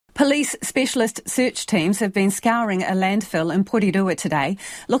Police specialist search teams have been scouring a landfill in Porirua today,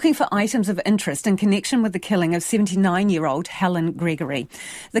 looking for items of interest in connection with the killing of 79-year-old Helen Gregory.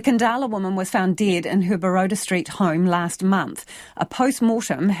 The Kandala woman was found dead in her Baroda Street home last month. A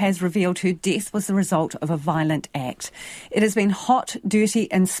post-mortem has revealed her death was the result of a violent act. It has been hot,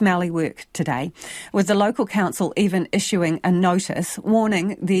 dirty and smelly work today, with the local council even issuing a notice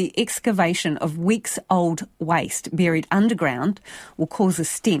warning the excavation of weeks-old waste buried underground will cause a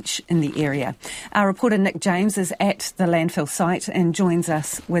stench in the area. Our reporter Nick James is at the landfill site and joins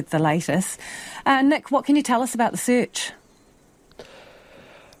us with the latest. Nick, what can you tell us about the search?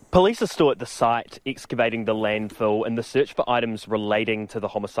 Police are still at the site excavating the landfill in the search for items relating to the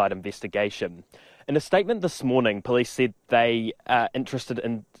homicide investigation. In a statement this morning, police said they are interested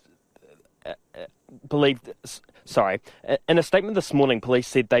in In a statement this morning, police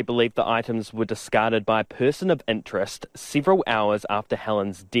said they believed the items were discarded by a person of interest several hours after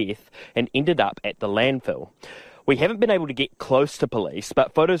Helen's death and ended up at the landfill. We haven't been able to get close to police,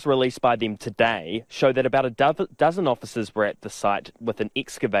 but photos released by them today show that about a dozen officers were at the site with an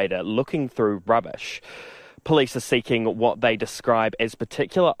excavator looking through rubbish. Police are seeking what they describe as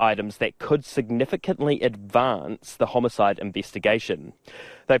particular items that could significantly advance the homicide investigation.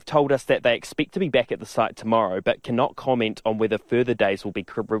 They've told us that they expect to be back at the site tomorrow, but cannot comment on whether further days will be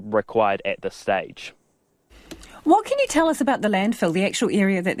required at this stage. What can you tell us about the landfill, the actual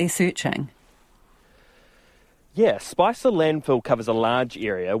area that they're searching? Yeah, Spicer Landfill covers a large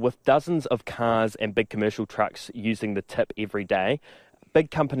area with dozens of cars and big commercial trucks using the tip every day. Big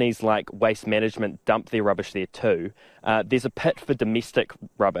companies like Waste Management dump their rubbish there too. There's a pit for domestic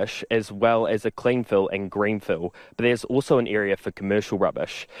rubbish as well as a clean fill and green fill, but there's also an area for commercial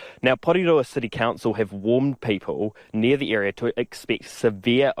rubbish. Now, Porirua City Council have warned people near the area to expect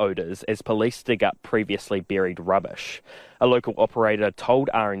severe odours as police dig up previously buried rubbish. A local operator told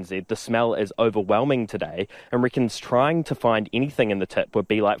RNZ the smell is overwhelming today and reckons trying to find anything in the tip would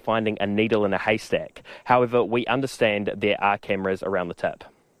be like finding a needle in a haystack. However, we understand there are cameras around the tip.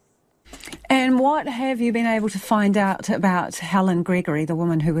 And what have you been able to find out about Helen Gregory, the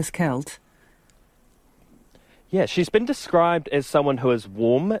woman who was killed? Yeah, she's been described as someone who is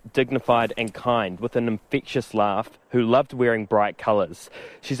warm, dignified and kind with an infectious laugh, who loved wearing bright colours.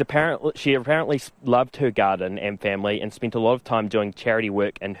 She apparently loved her garden and family and spent a lot of time doing charity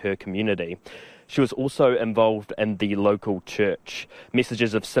work in her community. She was also involved in the local church.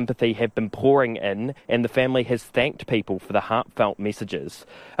 Messages of sympathy have been pouring in, and the family has thanked people for the heartfelt messages.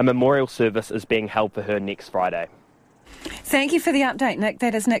 A memorial service is being held for her next Friday. Thank you for the update, Nick.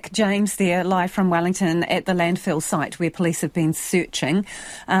 That is Nick James there, live from Wellington at the landfill site where police have been searching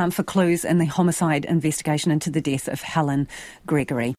for clues in the homicide investigation into the death of Helen Gregory.